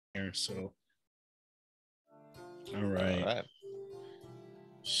there. So, all All right. right.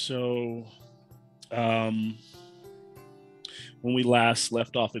 So, um, when we last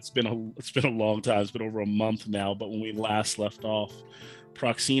left off, it's been a long time. It's been over a month now. But when we last left off,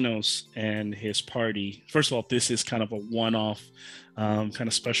 Proxenos and his party. First of all, this is kind of a one-off, kind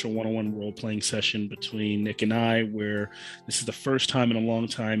of special one-on-one role-playing session between Nick and I, where this is the first time in a long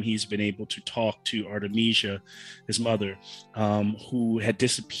time he's been able to talk to Artemisia, his mother, who had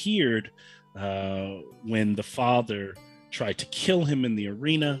disappeared when the father tried to kill him in the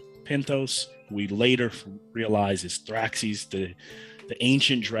arena. Penthos, we later realize is Thraxes, the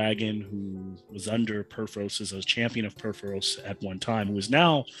ancient dragon who was under Perforos as a champion of Perforos at one time, who is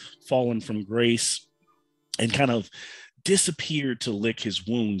now fallen from grace and kind of disappeared to lick his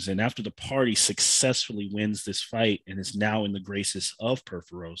wounds. And after the party successfully wins this fight and is now in the graces of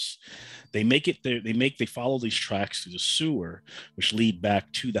Perforos, they follow these tracks through the sewer, which lead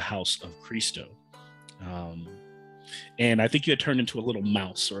back to the house of Christo. And I think you had turned into a little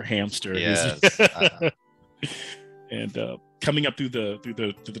mouse or a hamster. Yes. And coming up through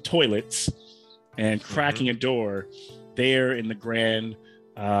the toilets and cracking a door there in the grand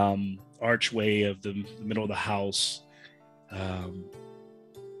archway of the middle of the house,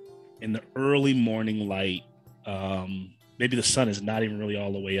 in the early morning light. Maybe the sun is not even really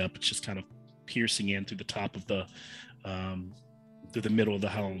all the way up. It's just kind of piercing in through the top of through the middle of the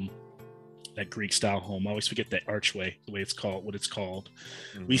home, that Greek style home. I always forget that archway, the way it's called, what it's called.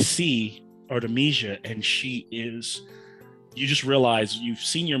 We see Artemisia, and you just realize you've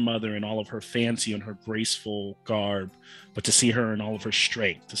seen your mother in all of her fancy and her graceful garb, but to see her in all of her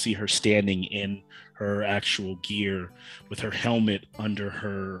strength, to see her standing in her actual gear with her helmet under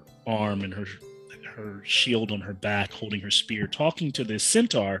her arm and her shield on her back, holding her spear, talking to this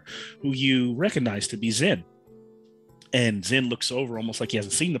centaur who you recognize to be Zen. And Zen looks over almost like he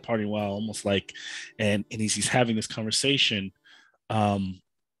hasn't seen the party in a while, almost like, and he's having this conversation.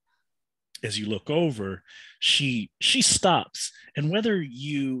 As you look over, she stops, and when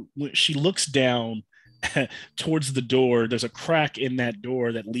she looks down towards the door, there's a crack in that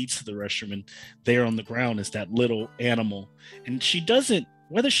door that leads to the restroom, and there on the ground is that little animal. And she doesn't,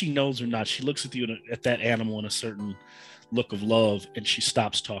 whether she knows or not, she looks at that animal in a certain look of love, and she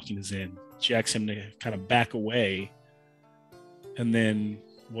stops talking to Zen. She asks him to kind of back away. And then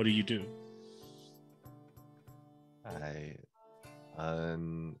what do you do? I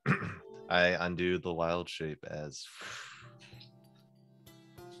undo the wild shape as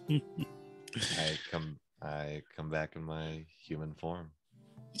I come back in my human form.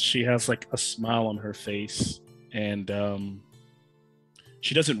 She has like a smile on her face, and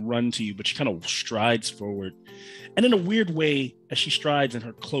she doesn't run to you, but she kind of strides forward. And in a weird way, as she strides and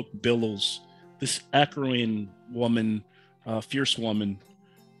her cloak billows, this Acroan woman, fierce woman,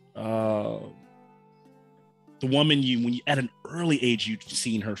 the woman when you at an early age you'd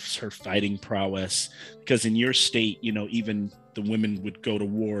seen her fighting prowess, because in your state, even the women would go to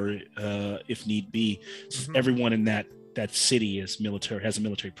war if need be. Everyone in that city has a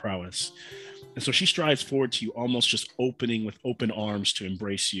military prowess. And so she strides forward to you, almost just opening with open arms to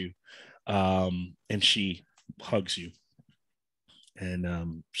embrace you, and she hugs you,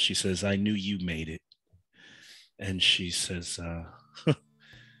 and she says, "I knew you made it." And she says,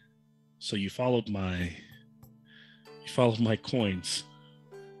 "So you followed my coins."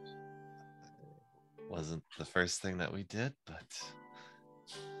 Wasn't the first thing that we did, but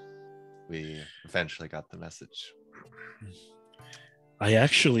we eventually got the message.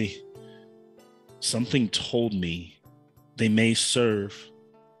 Something told me they may serve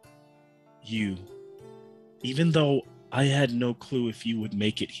you, even though I had no clue if you would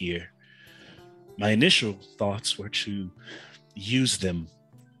make it here. My initial thoughts were to use them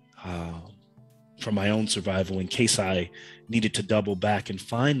for my own survival in case I needed to double back and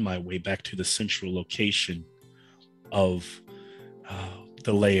find my way back to the central location of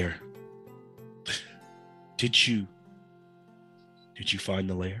the lair. Did you find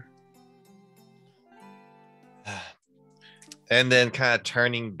the lair? And then kind of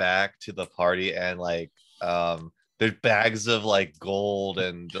turning back to the party, and there's bags of like gold,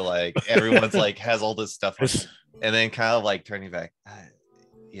 and like everyone's like has all this stuff, and then kind of like turning back.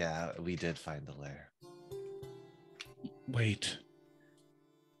 Yeah, we did find the lair. Wait.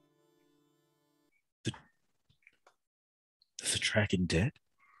 Is the dragon dead?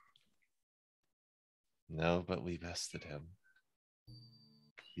 No, but we bested him.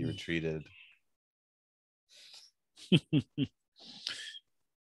 He retreated.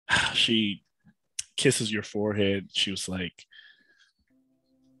 She kisses your forehead. She was like,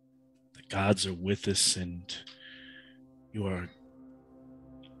 "The gods are with us, and you are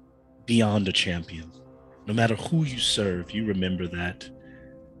beyond a champion. No matter who you serve, you remember that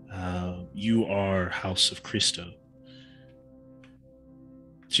you are House of Cristo.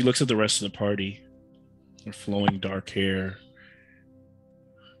 She looks at the rest of the party, her flowing dark hair.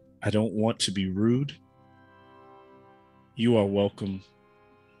 I don't want to be rude. You are welcome.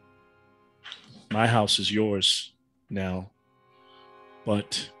 My house is yours now,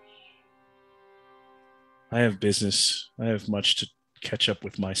 but I have business. I have much to catch up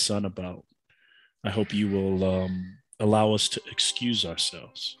with my son about. I hope you will allow us to excuse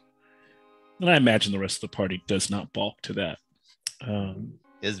ourselves. And I imagine the rest of the party does not balk to that.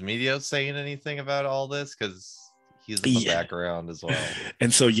 Is Medio saying anything about all this? Because he's in the Yeah. background as well.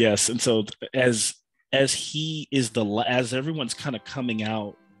 And so yes, and so as he is as everyone's kind of coming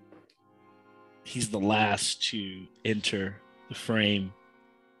out, he's the last to enter the frame,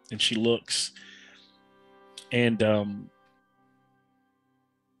 and she looks, and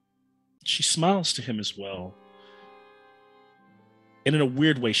she smiles to him as well. And in a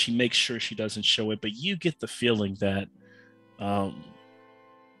weird way, she makes sure she doesn't show it, but you get the feeling that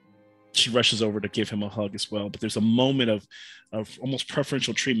she rushes over to give him a hug as well. But there's a moment of almost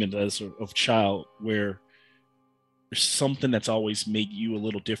preferential treatment as of child, where there's something that's always made you a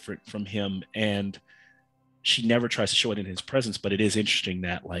little different from him, and she never tries to show it in his presence. But it is interesting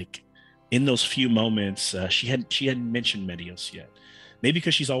that, like, in those few moments, she hadn't mentioned Medios yet. Maybe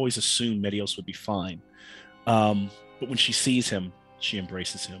because she's always assumed Medios would be fine. But when she sees him, she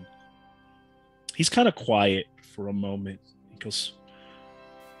embraces him. He's kind of quiet for a moment. He goes,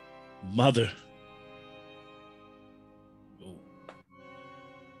 "Mother,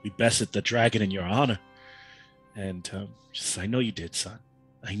 we bested the dragon in your honor." And she says, "I know you did, son.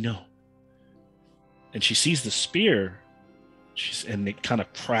 I know." And she sees the spear, and it kind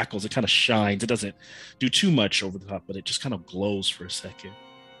of crackles. It kind of shines. It doesn't do too much over the top, but it just kind of glows for a second.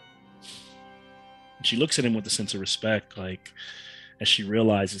 And she looks at him with a sense of respect, like, as she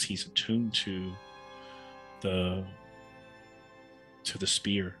realizes he's attuned to the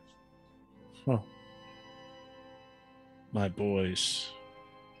spear. Huh. My boys,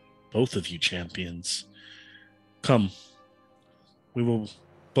 both of you champions, come. We will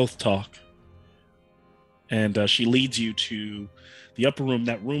both talk. And she leads you to the upper room,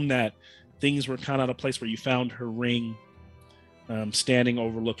 that things were kind of a place where you found her ring, standing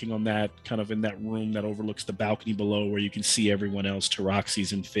overlooking on that, kind of in that room that overlooks the balcony below, where you can see everyone else,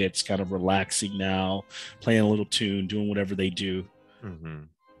 Taroxys and Fitz, kind of relaxing now, playing a little tune, doing whatever they do. Mm-hmm.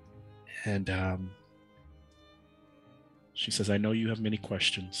 And she says, "I know you have many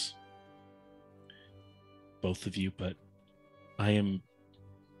questions, both of you, but I am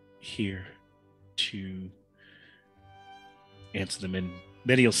here to answer them." And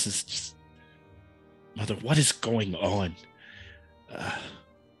Medios says, just, "Mother, what is going on?"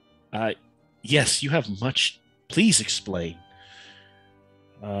 Yes, you have much. Please explain.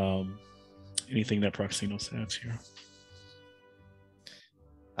 Anything that Proxeno says here?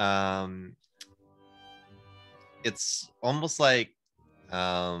 It's almost like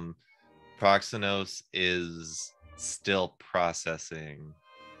Proxenos is still processing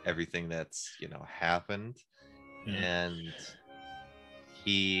everything that's happened, and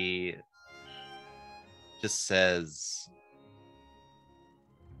he just says,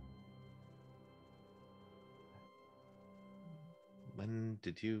 "When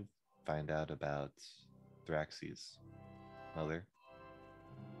did you find out about Thraxy's mother?"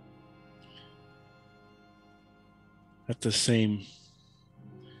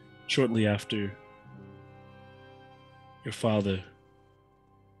 Shortly after your father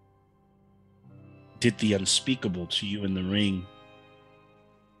did the unspeakable to you in the ring,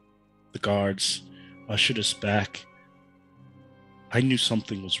 the guards ushered us back. I knew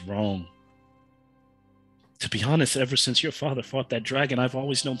something was wrong. To be honest, ever since your father fought that dragon, I've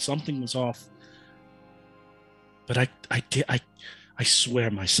always known something was off. But I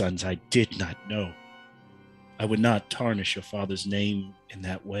swear, my sons, I did not know. I would not tarnish your father's name in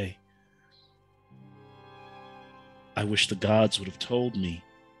that way. I wish the gods would have told me.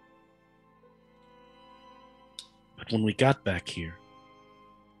 But when we got back here,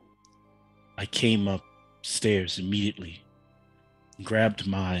 I came upstairs immediately and grabbed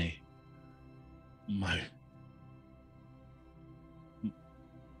my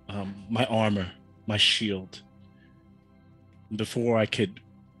armor, my shield. And before I could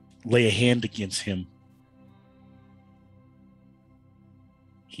lay a hand against him,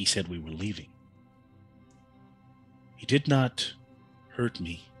 he said we were leaving. He did not hurt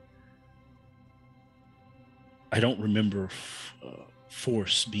me. I don't remember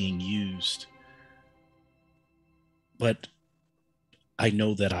force being used, but I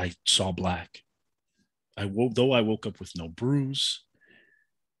know that I saw black. I woke up with no bruise,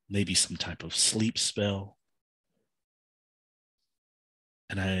 maybe some type of sleep spell,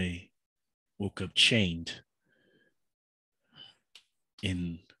 and I woke up chained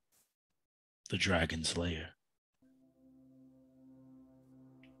in the dragon's lair.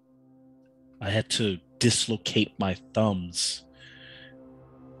 I had to dislocate my thumbs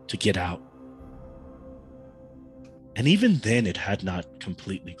to get out. And even then, it had not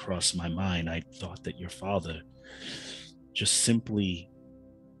completely crossed my mind. I thought that your father just simply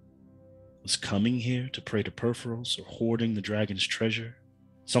was coming here to pray to Perforos or hoarding the dragon's treasure,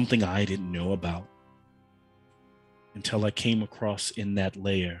 something I didn't know about until I came across in that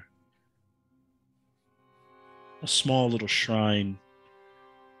lair a small little shrine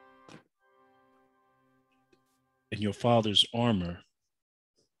in your father's armor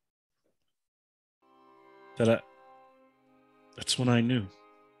that's when I knew.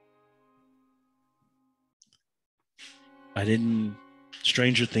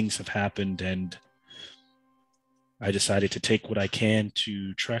 Stranger things have happened, and I decided to take what I can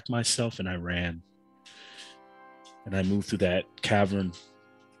to track myself, and I ran. And I moved through that cavern.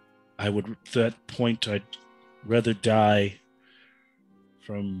 At that point, I'd rather die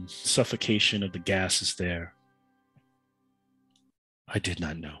from suffocation of the gases there. I did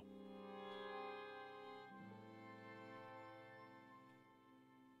not know.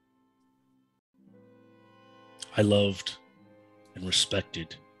 I loved and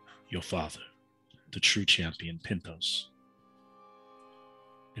respected your father, the true champion, Pintos.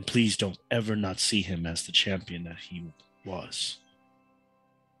 And please don't ever not see him as the champion that he was.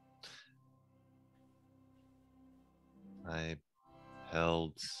 I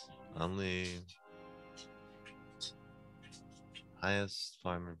held only highest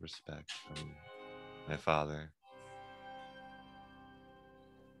form of respect from my father.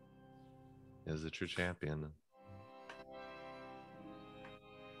 He was a true champion.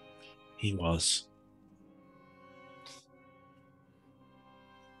 He was.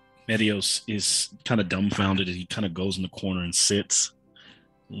 Medios is kind of dumbfounded. He kind of goes in the corner and sits,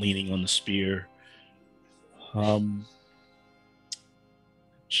 leaning on the spear.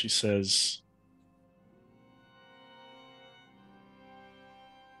 She says,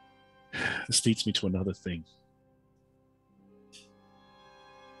 this leads me to another thing.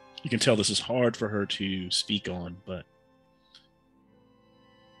 You can tell this is hard for her to speak on, but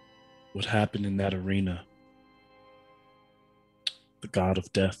what happened in that arena, the god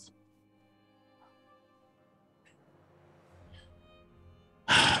of death.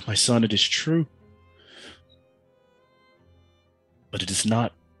 My son, it is true, but it is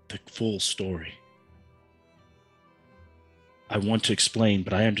not the full story. I want to explain,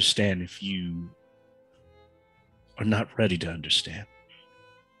 but I understand if you are not ready to understand.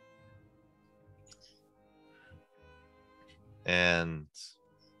 And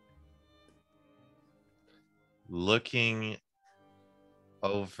looking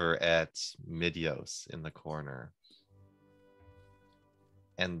over at Midios in the corner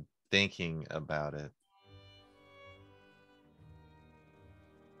and thinking about it.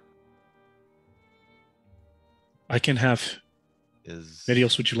 I can have...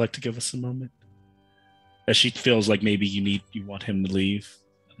 Midios, would you like to give us a moment? As she feels like maybe you want him to leave.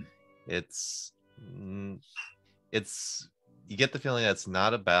 It's you get the feeling that it's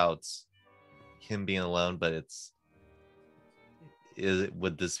not about him being alone, but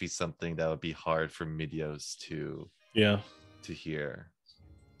would this be something that would be hard for Midios to hear?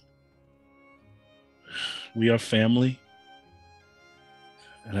 We are family,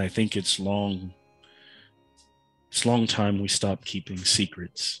 and I think it's long time we stop keeping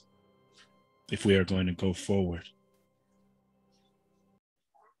secrets if we are going to go forward.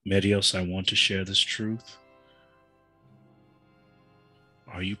 Medios, I want to share this truth.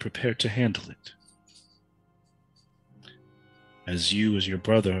 Are you prepared to handle it? As you, as your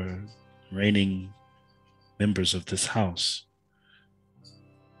brother, reigning members of this house.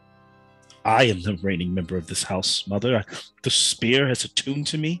 I am the reigning member of this house, Mother. The spear has attuned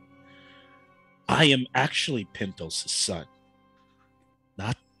to me. I am actually Pintos' son.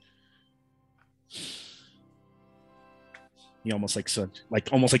 Not... He almost like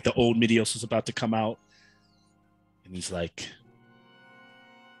the old Midios is about to come out. And he's like,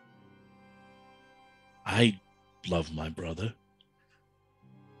 I love my brother.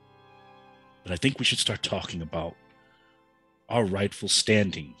 But I think we should start talking about our rightful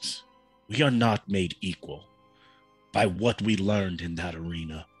standings. We are not made equal by what we learned in that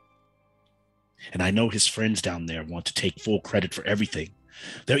arena. And I know his friends down there want to take full credit for everything.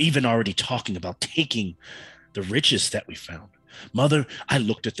 They're even already talking about taking the riches that we found. Mother, I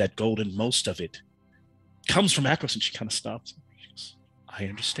looked at that gold, and most of it comes from Akros. And she kind of stops. She goes, I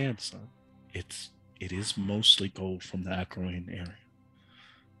understand, son. It is mostly gold from the Akroan area.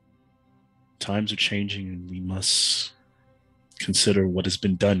 Times are changing, and we must consider what has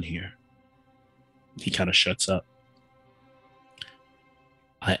been done here. He kind of shuts up.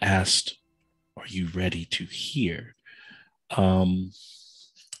 I asked, are you ready to hear? I'm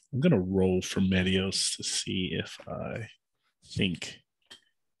going to roll for Medios to see if I think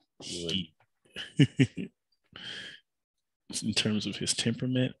he, in terms of his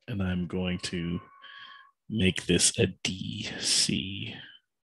temperament, and I'm going to make this a DC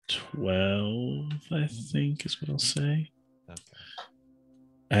 12, I think is what I'll say. Okay.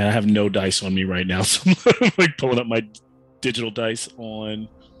 I have no dice on me right now, so I'm like pulling up my digital dice on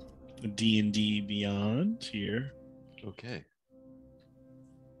D&D Beyond here. Okay.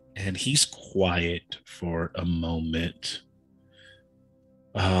 And he's quiet for a moment.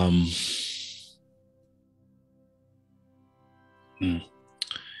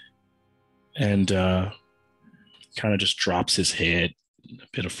 And kind of just drops his head, a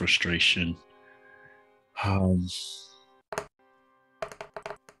bit of frustration. And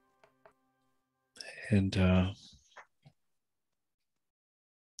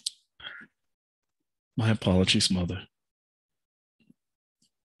my apologies, Mother.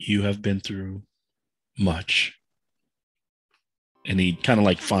 You have been through much. And he kind of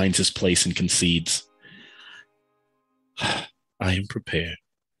like finds his place and concedes. I am prepared.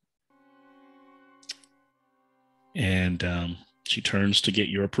 And she turns to get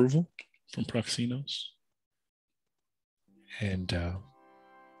your approval from Proxenos. And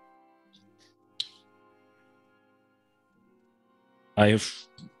I have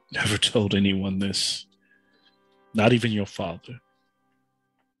never told anyone this, not even your father.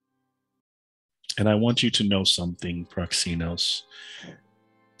 And I want you to know something, Proxenos.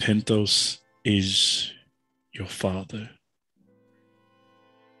 Penthos is your father.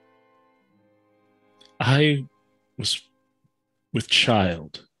 I was with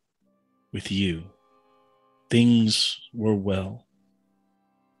child, with you. Things were well,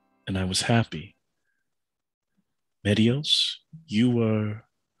 and I was happy. Medios, you were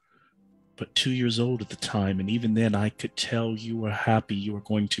but 2 years old at the time, and even then I could tell you were happy. You were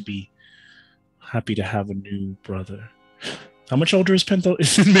going to be happy to have a new brother. How much older is Penthos?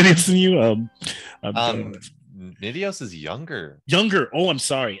 Is Medios than you? Nidios is younger. Younger. Oh, I'm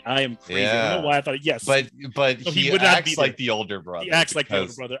sorry. I am crazy. Yeah. I don't know why I thought yes. But so he would acts like the older brother. He acts like the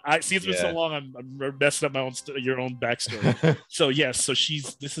older brother. I see. It's been so long. I'm messing up my own your own backstory. So yes. So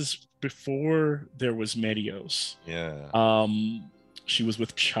this is before there was Medios. Yeah. She was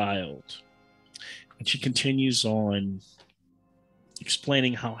with child, and she continues on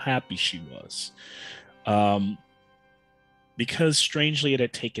explaining how happy she was, because strangely it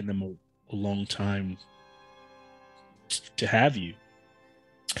had taken them a long time to have you.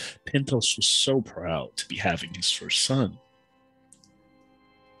 Penthos was so proud to be having his first son.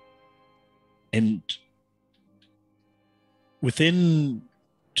 And within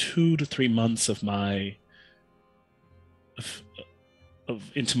 2 to 3 months of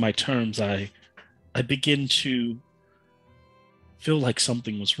into my terms, I begin to feel like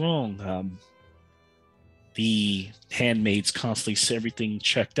something was wrong. The handmaids constantly said everything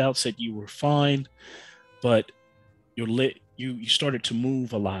checked out, said you were fine, but you started to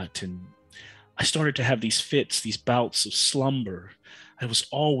move a lot, and I started to have these fits, these bouts of slumber. I was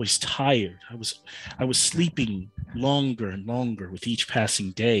always tired. I was sleeping longer and longer with each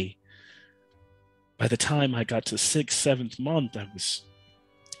passing day. By the time I got to 6th, 7th month,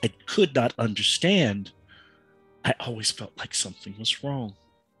 I could not understand. I always felt like something was wrong.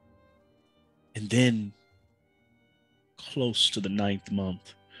 And then, close to the 9th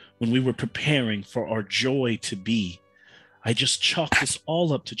month, when we were preparing for our joy to be, I just chalked this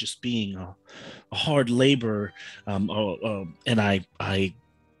all up to just being a hard laborer, and I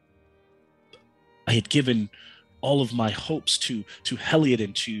had given all of my hopes to Heliod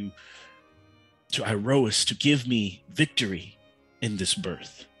and to Iroas to give me victory in this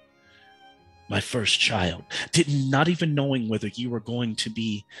birth. My first child, not even knowing whether you were going to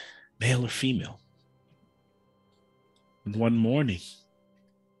be male or female. And one morning,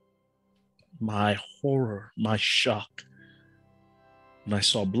 my horror, my shock, when I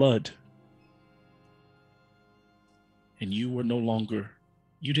saw blood, and you were no longer,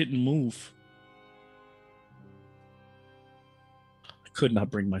 you didn't move. I could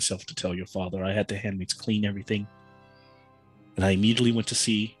not bring myself to tell your father. I had the handmaids clean everything. And I immediately went to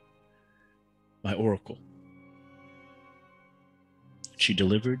see my oracle. She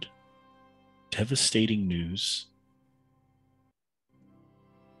delivered devastating news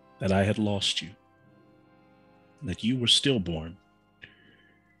that I had lost you, and that you were stillborn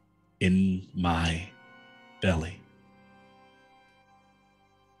in my belly.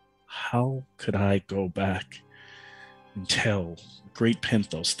 How could I go back and tell great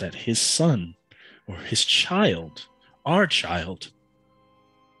Penthos that his son, or his child, our child,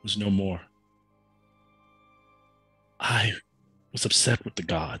 was no more? I was upset with the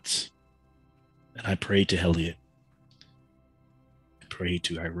gods, and I prayed to Heliot. I prayed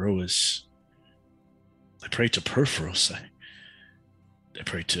to Iroas. I prayed to Perforos. I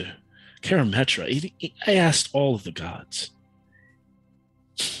prayed to Karametra. I asked all of the gods.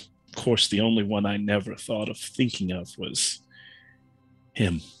 Of course, the only one I never thought of thinking of was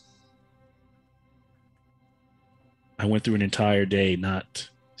him. I went through an entire day not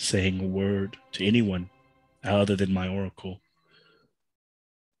saying a word to anyone other than my oracle.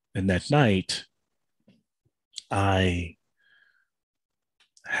 And that night, I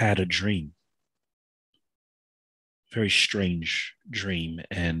had a dream, very strange dream.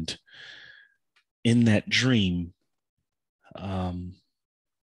 And in that dream, a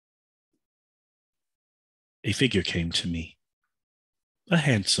figure came to me, a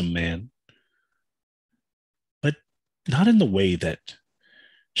handsome man, but not in the way that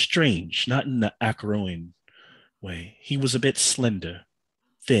strange, not in the Acheroin way. He was a bit slender,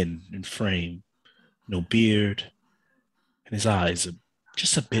 thin in frame, no beard, and his eyes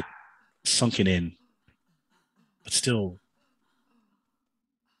just a bit sunken in, but still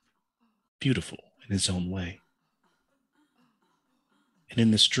beautiful in his own way. And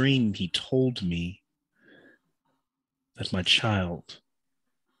in this dream, he told me that my child,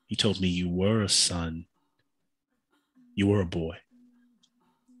 he told me, you were a son, you were a boy.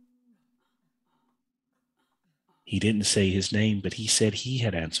 He didn't say his name, but he said he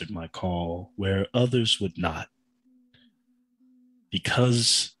had answered my call where others would not,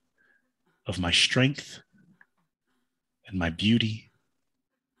 because of my strength and my beauty.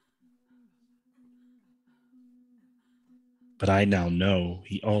 But I now know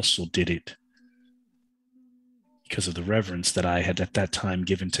he also did it because of the reverence that I had at that time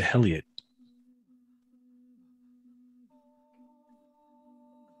given to Heliot.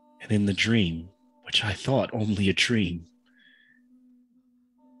 And in the dream, which I thought only a dream,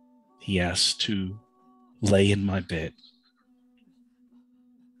 he asked to lay in my bed,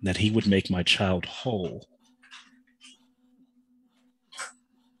 and that he would make my child whole.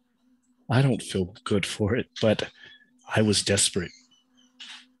 I don't feel good for it, but I was desperate,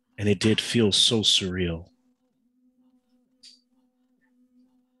 and it did feel so surreal.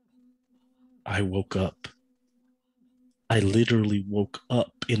 I woke up. I literally woke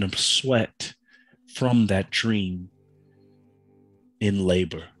up in a sweat from that dream in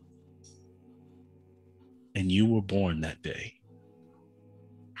labor. And you were born that day.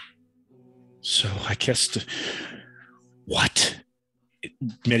 So I guess what?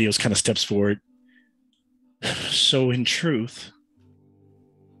 Medios kind of steps forward. So in truth,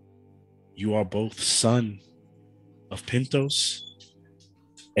 you are both son of Penthos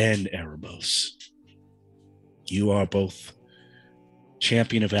and Erebos. You are both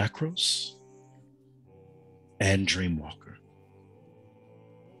champion of Akros and Dreamwalker.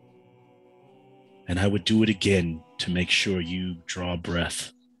 And I would do it again to make sure you drew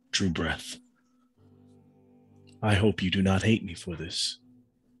breath. I hope you do not hate me for this.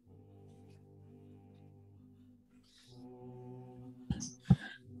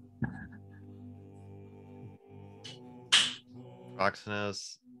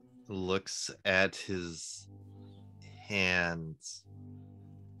 Proxenos looks at his hands.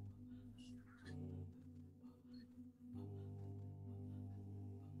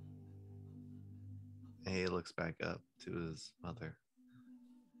 And he looks back up to his mother.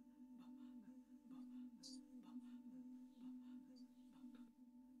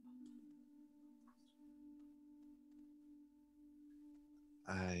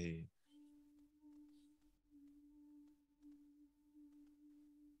 I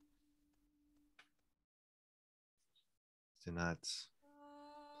do not.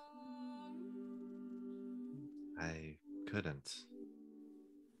 I couldn't.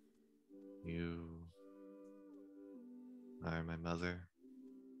 You are my mother,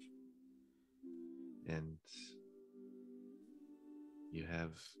 and you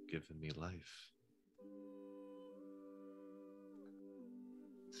have given me life.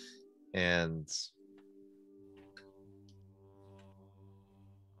 And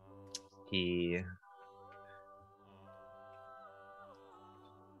he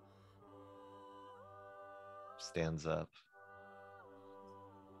stands up.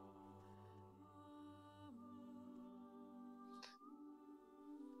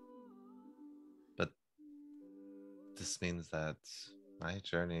 this means that my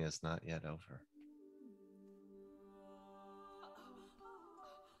journey is not yet over.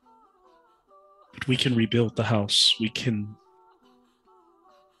 But we can rebuild the house. We can.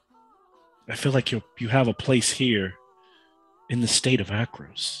 I feel like you have a place here in the state of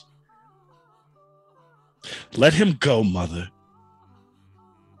Akros. Let him go, Mother.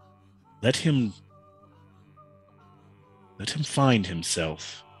 Let him find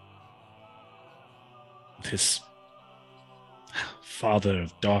himself with his father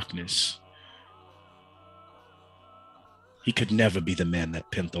of darkness. He could never be the man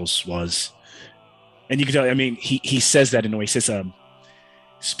that Penthos was. And you can tell, I mean, he says that in a way. He says,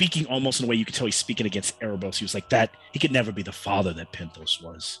 speaking almost in a way you can tell he's speaking against Erebos. He was like that. He could never be the father that Penthos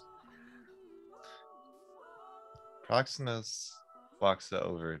was. Proxenos walks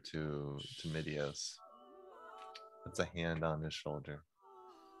over to Midios. Puts a hand on his shoulder.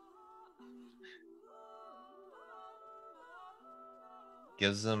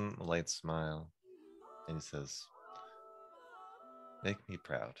 Gives him a light smile. And he says, "Make me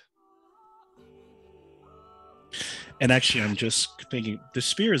proud." And actually, I'm just thinking, the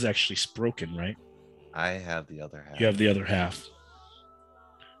spear is actually broken, right? I have the other half. You have the other half.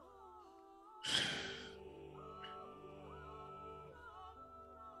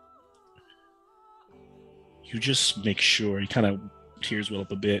 You just make sure, you kind of tears well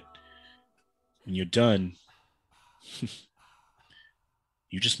up a bit. When you're done,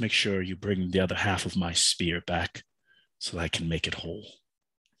 you just make sure you bring the other half of my spear back so that I can make it whole.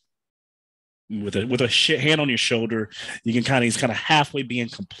 With a hand on your shoulder, you can he's kind of halfway being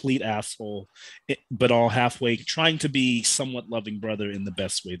complete asshole, but all halfway trying to be somewhat loving brother in the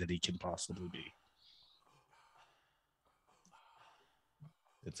best way that he can possibly be.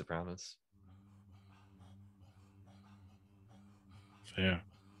 It's a promise. Fair.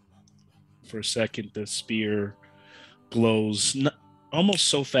 For a second, the spear glows almost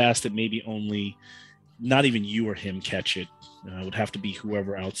so fast that maybe only not even you or him catch it. It would have to be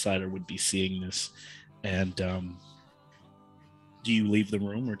whoever outsider would be seeing this. And do you leave the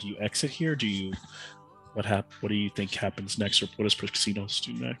room or do you exit here? What do you think happens next, or what does Proxeno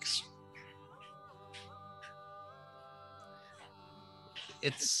do next?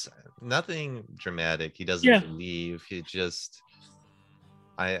 It's nothing dramatic. He doesn't leave. He just,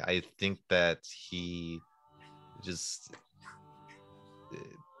 I think that he just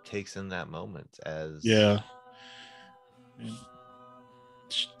takes in that moment as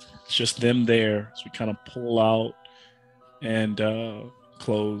it's just them there. So we kind of pull out and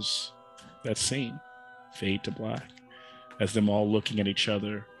close that scene, fade to black, as them all looking at each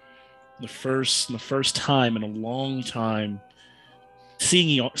other. The first time in a long time,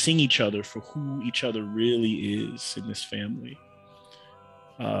 seeing each other for who each other really is in this family.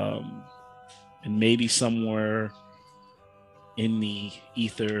 And maybe somewhere in the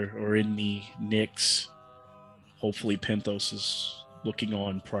ether or in the Nyx, hopefully Penthos is looking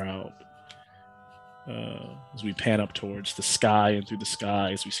on proud. As we pan up towards the sky, and through the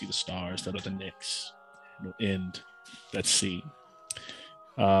skies we see the stars that are the Nyx. We'll end that scene.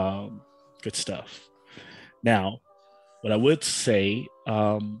 Good stuff. Now, what I would say,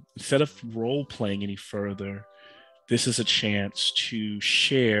 instead of role playing any further, this is a chance to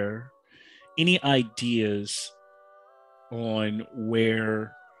share any ideas on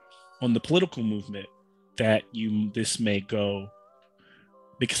the political movement that this may go,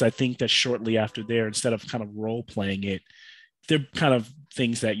 because I think that shortly after there, instead of kind of role playing it, they're kind of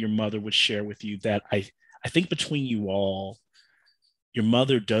things that your mother would share with you that I think between you all, your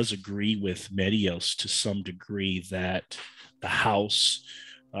mother does agree with Medios to some degree that the house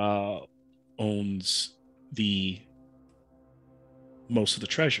owns the most of the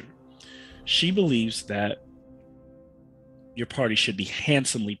treasure. She believes that your party should be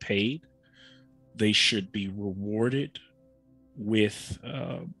handsomely paid. They should be rewarded with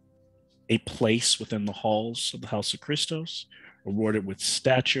a place within the halls of the House of Christos, rewarded with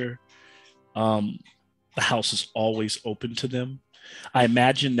stature. The house is always open to them. I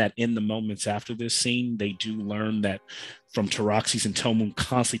imagine that in the moments after this scene, they do learn that from Taraxis and Telmoon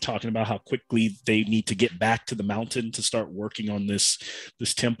constantly talking about how quickly they need to get back to the mountain to start working on this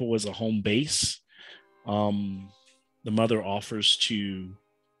temple as a home base. The mother offers to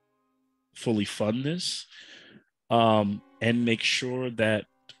fully fund this and make sure that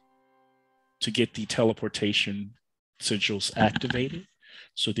to get the teleportation sigils activated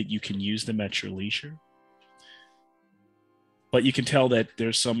so that you can use them at your leisure. But you can tell that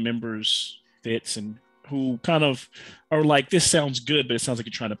there's some members, Fitz, and who kind of are like, this sounds good, but it sounds like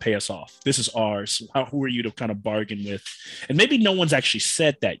you're trying to pay us off. This is ours. Who are you to kind of bargain with? And maybe no one's actually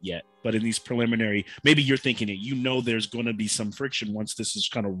said that yet, But in these preliminary, maybe you're thinking it, there's going to be some friction once this is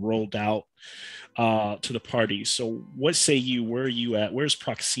kind of rolled out to the party. So what say you? Where are you at? Where's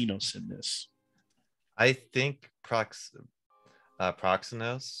Proxenos in this? I think Proxenos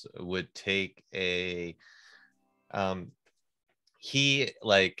would take a he,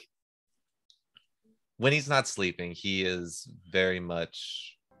 like, when he's not sleeping, he is very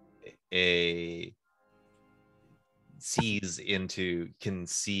much a can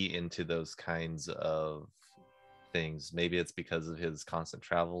see into those kinds of things. Maybe it's because of his constant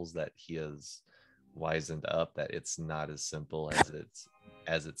travels that he has wizened up that it's not as simple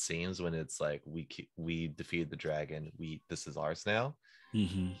as it seems when it's like we defeated the dragon, this is ours now.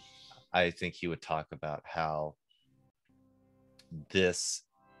 Mm-hmm. I think he would talk about how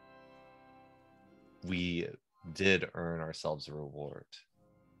we did earn ourselves a reward.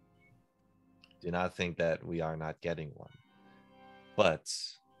 Do not think that we are not getting one, but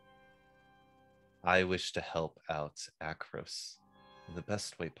I wish to help out Akros in the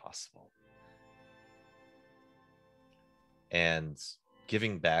best way possible. And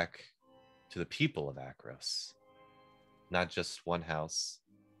giving back to the people of Akros, not just one house,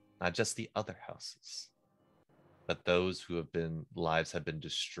 not just the other houses, but those who lives have been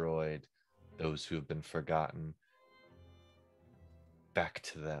destroyed, those who have been forgotten, back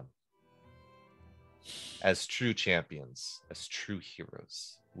to them. As true champions, as true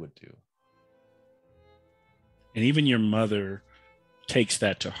heroes would do. And even your mother takes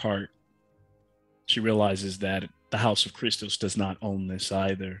that to heart. She realizes that the House of Christos does not own this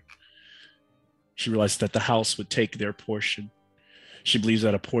either. She realizes that the house would take their portion. She believes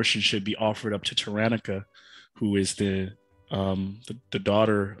that a portion should be offered up to Tyrannica, who is the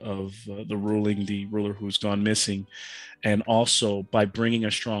daughter of the ruler who's gone missing. And also by bringing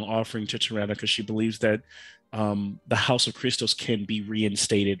a strong offering to Tyrannica, she believes that the House of Christos can be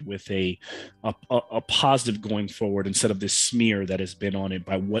reinstated with a positive going forward instead of this smear that has been on it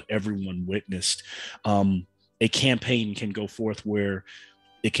by what everyone witnessed. A campaign can go forth where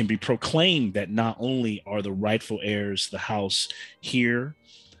it can be proclaimed that not only are the rightful heirs, the house here,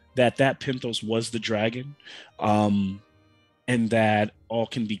 that Penthos was the dragon, and that all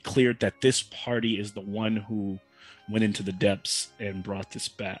can be cleared, that this party is the one who went into the depths and brought this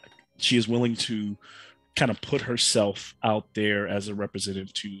back. She is willing to kind of put herself out there as a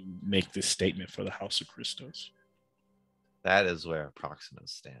representative to make this statement for the House of Christos. That is where Proxeno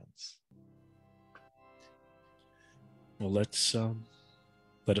stands. Well, let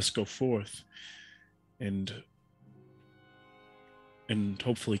us go forth and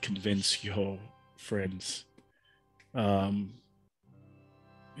hopefully convince your friends. It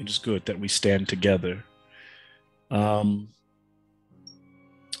is good that we stand together. And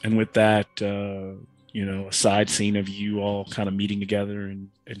with that, a side scene of you all kind of meeting together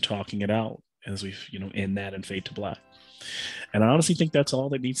and talking it out as we, end that and fade to black. And I honestly think that's all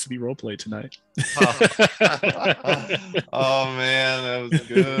that needs to be roleplayed tonight. Oh man, that was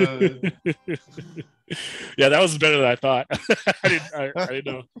good. Yeah, that was better than I thought. I didn't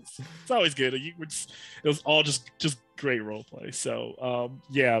know. It's always good. It was all just great roleplay. So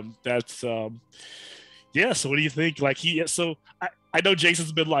yeah, that's yeah. So what do you think? Like I know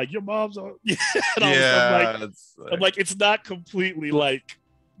Jason's been like, your mom's on. I'm like, it's not completely like,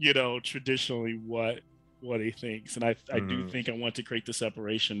 traditionally what he thinks. And I do think I want to create the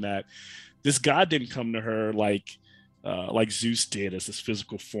separation that this God didn't come to her like Zeus did as this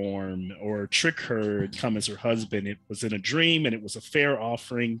physical form, or trick her and come as her husband. It was in a dream, and it was a fair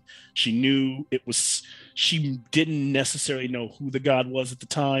offering. She knew it was, she didn't necessarily know who the God was at the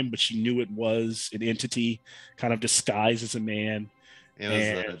time, but she knew it was an entity kind of disguised as a man. It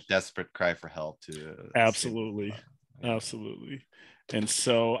was a desperate cry for help too. Absolutely. And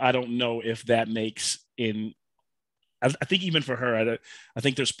so I don't know if that makes I think even for her, I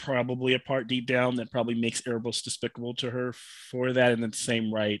think there's probably a part deep down that probably makes Erebos despicable to her for that. And then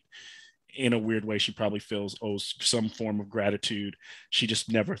same right, in a weird way, she probably feels some form of gratitude. She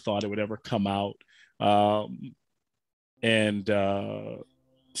just never thought it would ever come out. So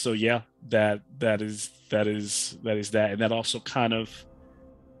yeah, that is that. And that also kind of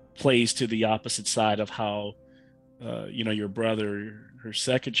plays to the opposite side of how your brother, her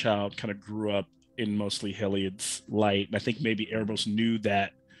second child, kind of grew up in mostly Heliod's light. And I think maybe Erebos knew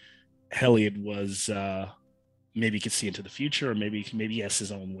that Heliod was maybe could see into the future, or maybe he has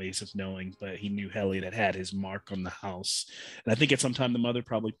his own ways of knowing, but he knew Heliod had his mark on the house. And I think at some time the mother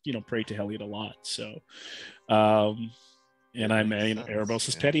probably prayed to Heliod a lot. So and I mean, Erebos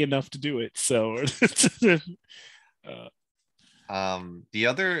is petty enough to do it. So the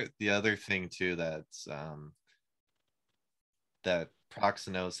other thing too that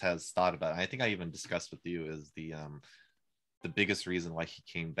Proxenos has thought about, I think I even discussed with you, is the biggest reason why he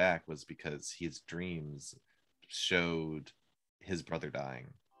came back was because his dreams showed his brother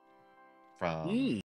dying from